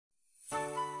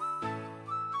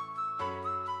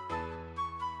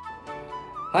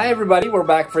Hi everybody, we're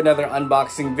back for another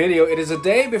unboxing video. It is a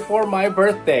day before my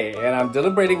birthday and I'm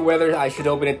deliberating whether I should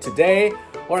open it today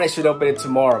or I should open it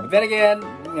tomorrow. But then again,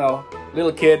 you know,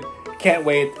 little kid, can't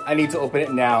wait. I need to open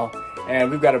it now.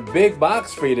 And we've got a big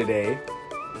box for you today.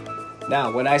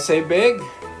 Now, when I say big,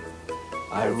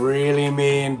 I really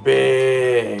mean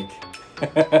big.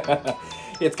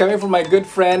 It's coming from my good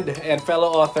friend and fellow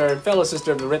author, fellow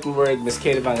sister of the written word, Miss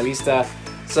Kate Evangelista.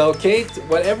 So Kate,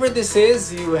 whatever this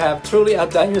is, you have truly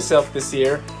outdone yourself this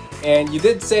year. And you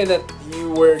did say that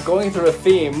you were going through a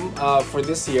theme for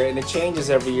this year, and it changes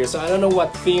every year. So I don't know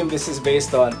what theme this is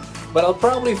based on, but I'll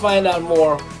probably find out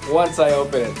more once I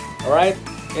open it. All right,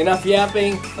 enough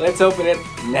yapping, let's open it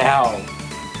now.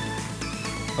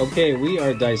 Okay, we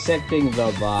are dissecting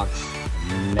the box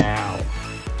now.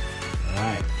 All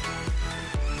right,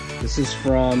 this is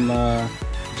from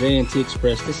J&T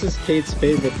Express. This is Kate's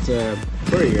favorite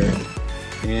courier,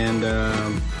 and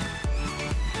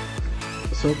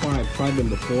so far I've tried them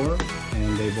before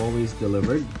and they've always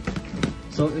delivered.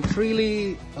 So it's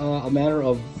really a matter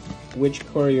of which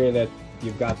courier that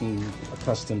you've gotten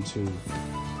accustomed to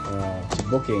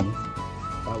booking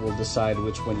that will decide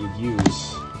which one you'd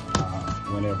use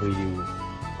whenever you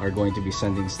are going to be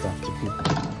sending stuff to people.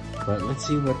 But let's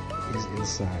see what is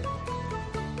inside.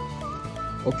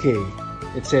 Okay,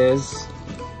 it says,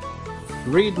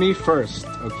 read me first.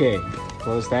 Okay,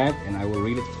 close that and I will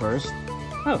read it first.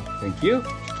 Oh, thank you.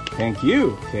 Thank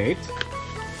you, Kate.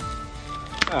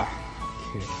 Okay.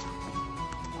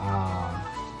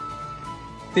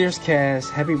 Dear Cass,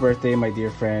 happy birthday, my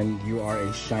dear friend. You are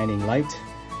a shining light.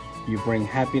 You bring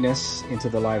happiness into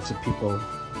the lives of people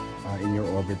in your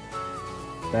orbit.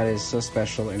 That is so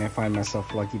special, and I find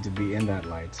myself lucky to be in that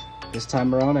light. This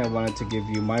time around, I wanted to give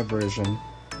you my version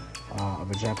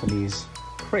of a Japanese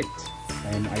crate,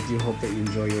 and I do hope that you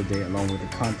enjoy your day along with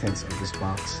the contents of this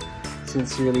box.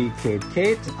 Sincerely, Kate.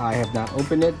 Kate, I have not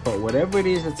opened it, but whatever it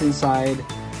is that's inside,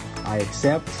 I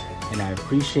accept and I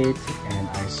appreciate, and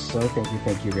I so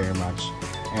thank you very much.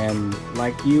 And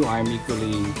like you, I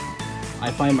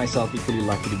find myself equally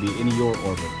lucky to be in your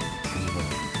orbit as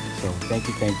well. So thank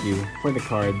you for the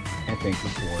card, and thank you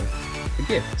for the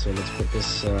gift. So let's put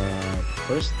this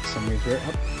first somewhere here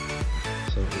up,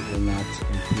 so it will not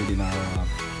include in our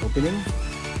opening.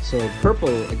 So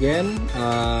purple again,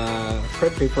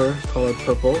 crepe paper colored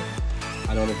purple.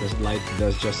 I don't know if this light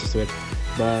does justice to it,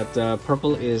 but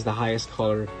purple is the highest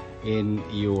color in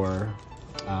your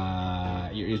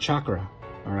chakra.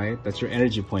 All right, that's your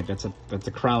energy point. That's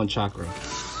a crown chakra.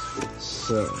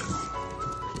 So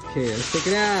okay, let's take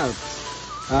it out.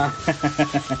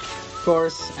 Of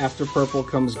course, after purple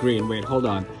comes green. Wait, hold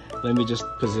on. Let me just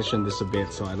position this a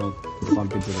bit so I don't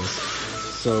bump into this.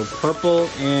 So purple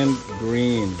and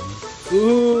green.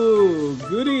 Ooh,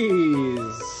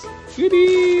 goodies.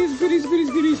 Goodies.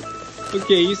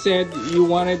 Okay, you said you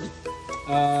wanted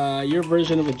your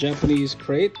version of a Japanese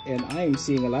crate, and I am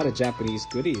seeing a lot of Japanese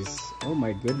goodies. Oh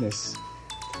my goodness.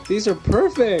 These are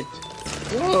perfect.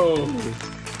 Whoa.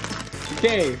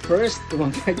 Okay, first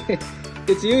one.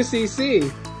 It's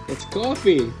UCC. It's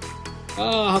coffee.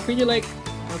 Oh, how can you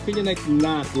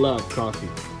not love coffee,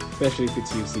 especially if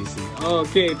it's UCC?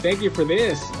 Okay, thank you for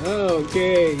this.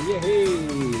 Okay,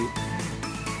 yay!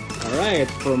 All right,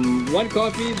 from one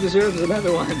coffee deserves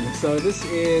another one. So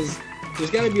there's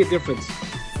got to be a difference.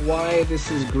 Why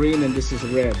this is green and this is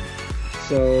red?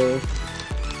 So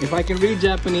if I can read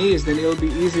Japanese, then it'll be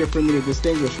easier for me to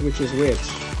distinguish which is which.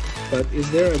 But is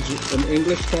there an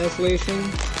English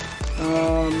translation?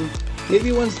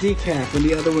 Maybe one's decaf and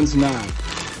the other one's not.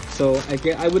 So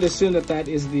I would assume that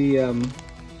is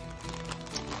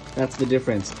that's the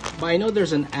difference. But I know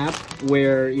there's an app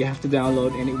where you have to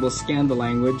download and it will scan the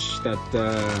language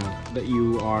that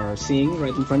you are seeing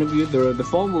right in front of you. The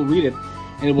phone will read it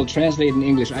and it will translate in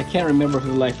English. I can't remember for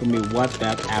the life of me what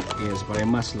that app is, but I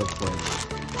must look for it.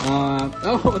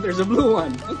 Oh, there's a blue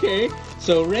one. Okay,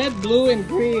 so red, blue, and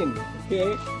green.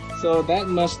 Okay, so that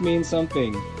must mean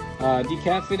something.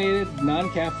 Decaffeinated,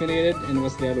 non-caffeinated, and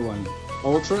what's the other one?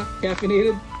 Ultra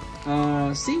caffeinated.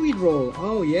 Seaweed roll.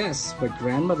 Oh yes, but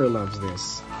grandmother loves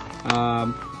this.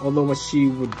 Although what she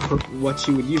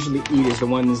would usually eat is the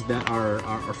ones that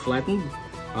are flattened.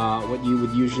 What you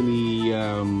would usually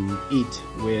eat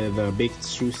with baked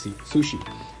sushi.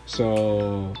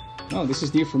 So, oh, this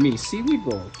is new for me. Seaweed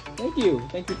roll. Thank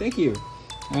you.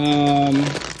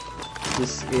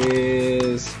 This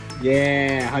is,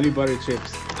 yeah, honey butter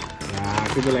chips.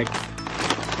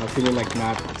 How can you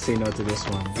not say no to this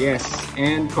one? Yes,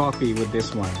 and coffee with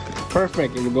this one.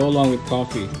 Perfect, it will go along with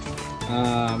coffee.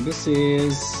 This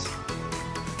is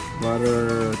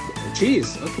butter,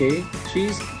 cheese. Okay,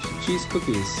 cheese cheese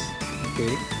cookies.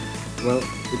 Okay, well,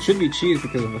 it should be cheese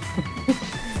because of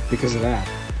because of that.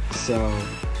 So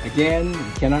again,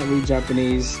 you cannot read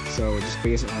Japanese, so just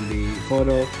based on the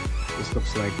photo, this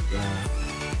looks like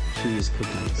cheese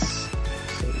cookies.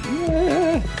 So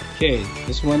yeah. Okay,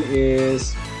 this one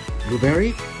is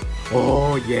blueberry.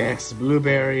 Oh yes,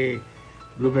 blueberry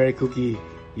cookie.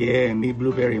 Yeah, me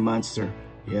blueberry monster.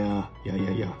 Yeah.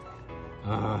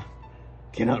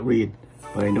 Cannot read,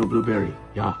 but I know blueberry.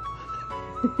 Yeah.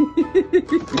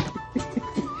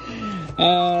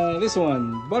 This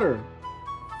one, butter.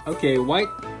 Okay, white.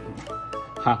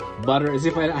 Butter, as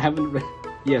if I haven't read.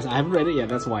 Yes, I haven't read it yet,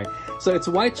 that's why. So it's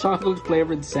white chocolate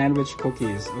flavored sandwich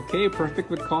cookies. Okay, perfect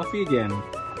with coffee again.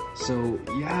 So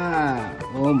yeah,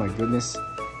 oh my goodness.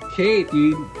 Kate,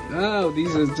 oh,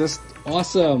 these are just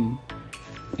awesome.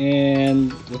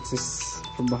 And what's this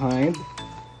from behind?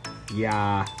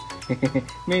 Yeah.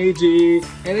 Meiji,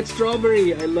 and it's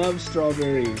strawberry. I love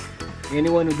strawberry.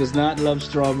 Anyone who does not love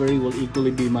strawberry will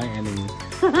equally be my enemy.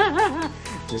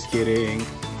 Just kidding.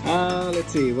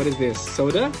 Let's see, what is this?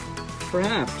 Soda?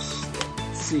 Perhaps.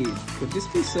 Let's see, could this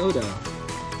be soda?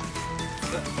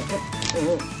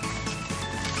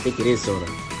 I think it is soda.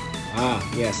 Ah,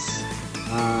 yes.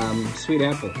 Sweet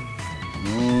apple.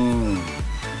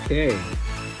 Okay,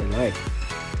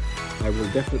 I will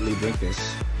definitely drink this.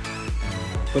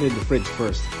 Put it in the fridge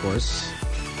first, of course.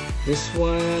 This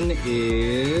one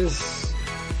is...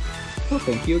 Oh,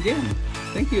 thank you again.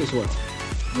 Thank you as well.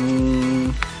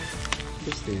 What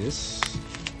is this?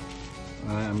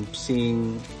 I'm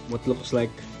seeing what looks like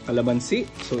calamansi,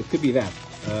 so it could be that.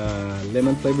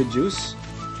 Lemon flavored juice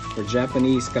or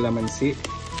Japanese calamansi.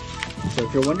 So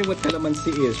if you're wondering what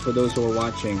calamansi is, for those who are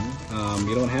watching,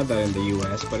 you don't have that in the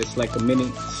US, but it's like a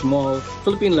small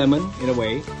Philippine lemon in a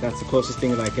way. That's the closest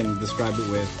thing that I can describe it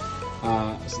with,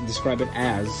 describe it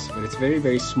as, but it's very,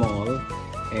 very small.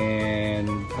 And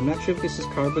I'm not sure if this is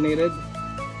carbonated.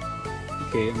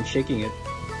 Okay, I'm shaking it.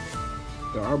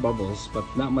 There are bubbles, but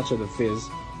not much of the fizz.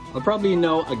 I'll probably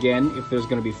know again if there's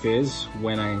gonna be fizz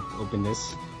when I open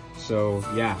this. So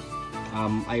yeah,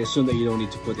 I assume that you don't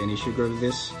need to put any sugar to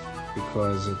this,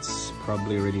 because it's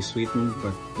probably already sweetened,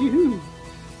 but who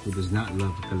does not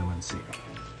love calamansi?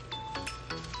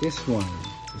 This one,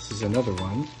 this is another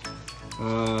one.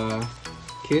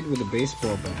 Kid with a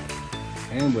baseball bat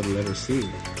and with a letter C.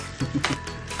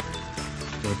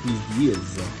 What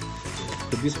is this?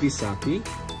 Could this be sake?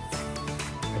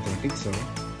 I don't think so.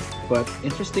 But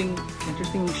interesting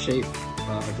shape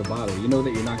of the bottle. You know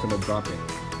that you're not going to drop it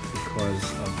because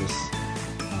of this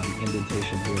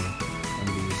indentation here on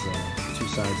these two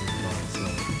sides of the bottle, so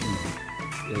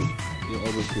you know, you'll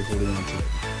always be holding on to it.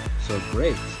 So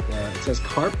great. It says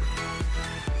carp.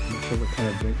 I'm not sure what kind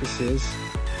of drink this is.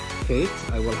 Kate,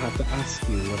 I will have to ask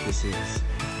you what this is.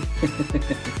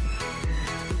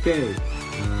 Okay,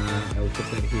 I will put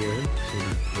that here so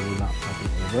that it will not pop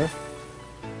it over.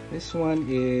 This one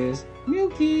is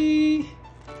milky.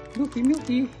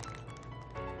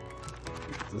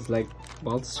 It's like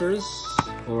Baltzers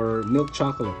or milk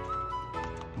chocolate.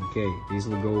 Okay, these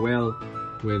will go well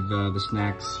with the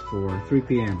snacks for 3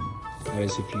 p.m. That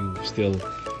is if you still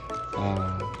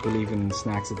believe in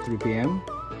snacks at 3 p.m.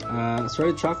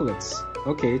 Assorted chocolates.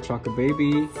 Okay, Choco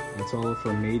Baby. That's all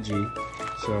from Meiji.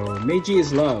 So Meiji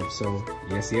is love. So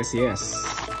yes.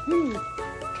 Woo.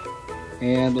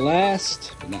 And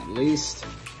last but not least,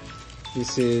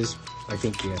 this is, I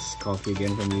think, yes, coffee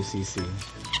again from UCC.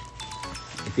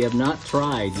 If you have not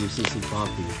tried UCC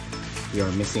coffee, you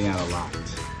are missing out a lot.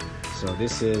 So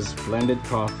this is blended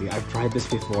coffee. I've tried this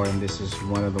before, and this is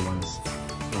one of the ones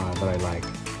that I like.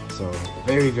 So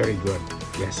very, very good.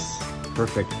 Yes,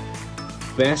 perfect.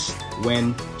 Best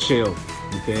when chilled.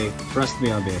 Okay, trust me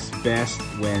on this. Best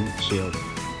when chilled.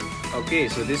 Okay,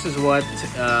 so this is what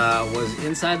was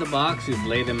inside the box. We've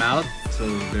laid them out. So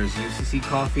there's UCC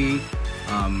coffee,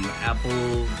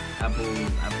 apple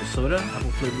soda,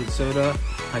 apple flavored soda,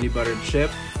 honey butter chip,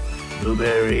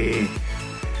 blueberry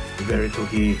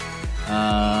cookie,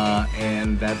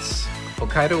 and that's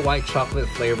Hokkaido white chocolate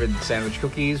flavored sandwich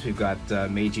cookies. We've got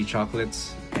Meiji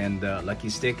chocolates and Lucky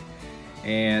Stick,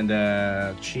 and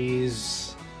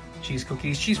cheese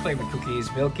cookies, cheese flavored cookies,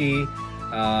 milky.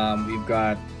 We've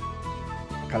got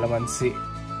calamansi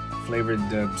flavored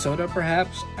soda,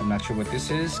 perhaps. I'm not sure what this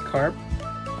is. Carp.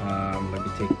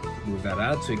 Let me move that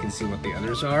out so you can see what the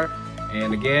others are.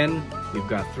 And again, we've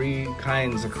got 3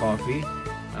 kinds of coffee: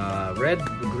 red,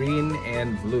 green,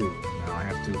 and blue. Now I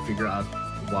have to figure out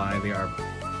why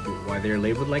they're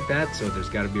labeled like that. So there's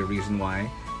got to be a reason why.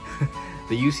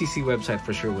 The UCC website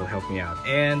for sure will help me out.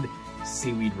 And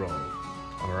seaweed roll.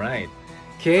 All right.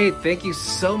 Kate, thank you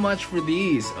so much for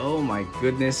these. Oh my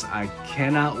goodness, I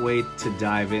cannot wait to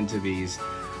dive into these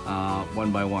one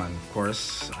by one. Of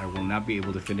course, I will not be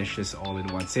able to finish this all in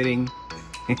one sitting.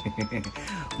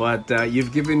 But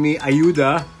you've given me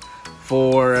ayuda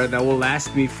that will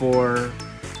last me for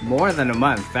more than a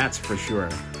month, that's for sure.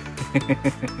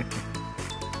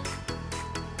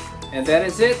 And that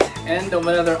is it. End of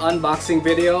another unboxing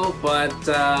video, but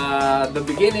the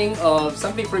beginning of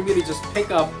something for me to just pick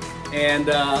up and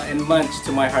munch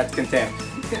to my heart's content.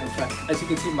 As you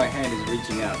can see, my hand is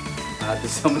reaching out to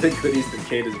some of the goodies that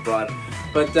Kate has brought.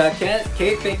 But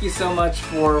Kate, thank you so much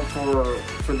for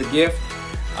the gift.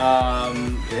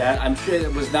 Yeah, I'm sure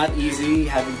it was not easy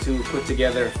having to put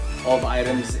together all the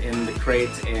items in the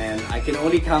crate, and I can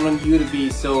only count on you to be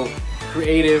so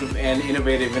creative and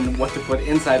innovative in what to put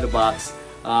inside the box,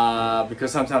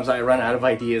 because sometimes I run out of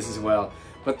ideas as well.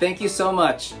 But thank you so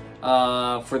much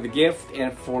for the gift,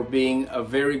 and for being a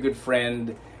very good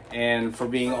friend, and for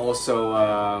being also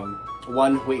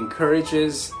one who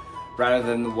encourages rather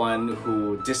than one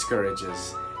who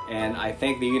discourages. And I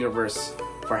thank the universe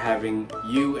for having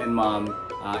you and Mom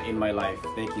in my life.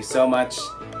 Thank you so much.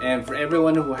 And for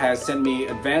everyone who has sent me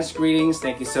advanced greetings,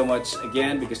 thank you so much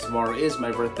again, because tomorrow is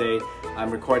my birthday.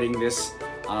 I'm recording this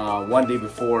one day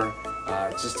before,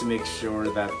 just to make sure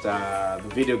that the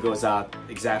video goes out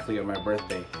exactly on my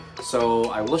birthday. So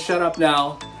I will shut up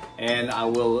now, and I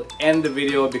will end the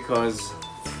video because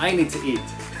I need to eat.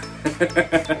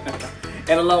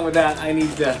 And along with that, I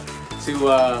need to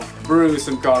brew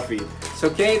some coffee. So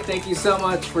Kate, thank you so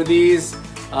much for these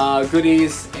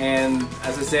goodies, and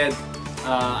as I said,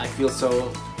 I feel so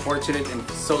fortunate and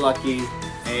so lucky,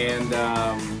 and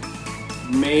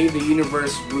may the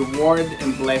universe reward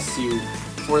and bless you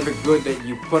for the good that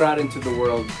you put out into the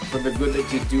world, for the good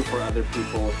that you do for other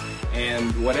people,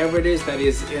 and whatever it is that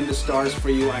is in the stars for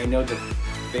you, I know that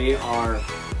they are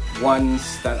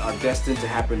ones that are destined to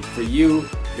happen for you,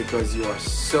 because you are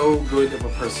so good of a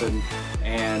person,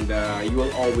 and you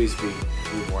will always be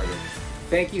rewarded.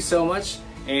 Thank you so much,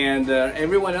 and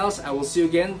everyone else, I will see you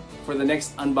again for the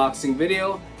next unboxing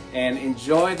video, and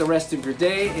enjoy the rest of your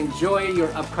day, enjoy your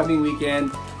upcoming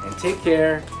weekend, and take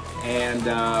care, and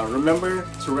remember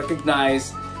to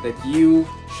recognize that you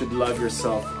should love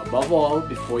yourself above all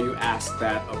before you ask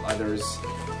that of others,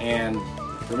 and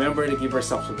remember to give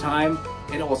yourself some time,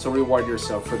 and also reward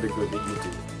yourself for the good that you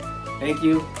do. Thank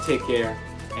you, take care,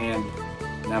 and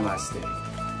namaste.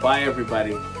 Bye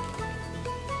everybody.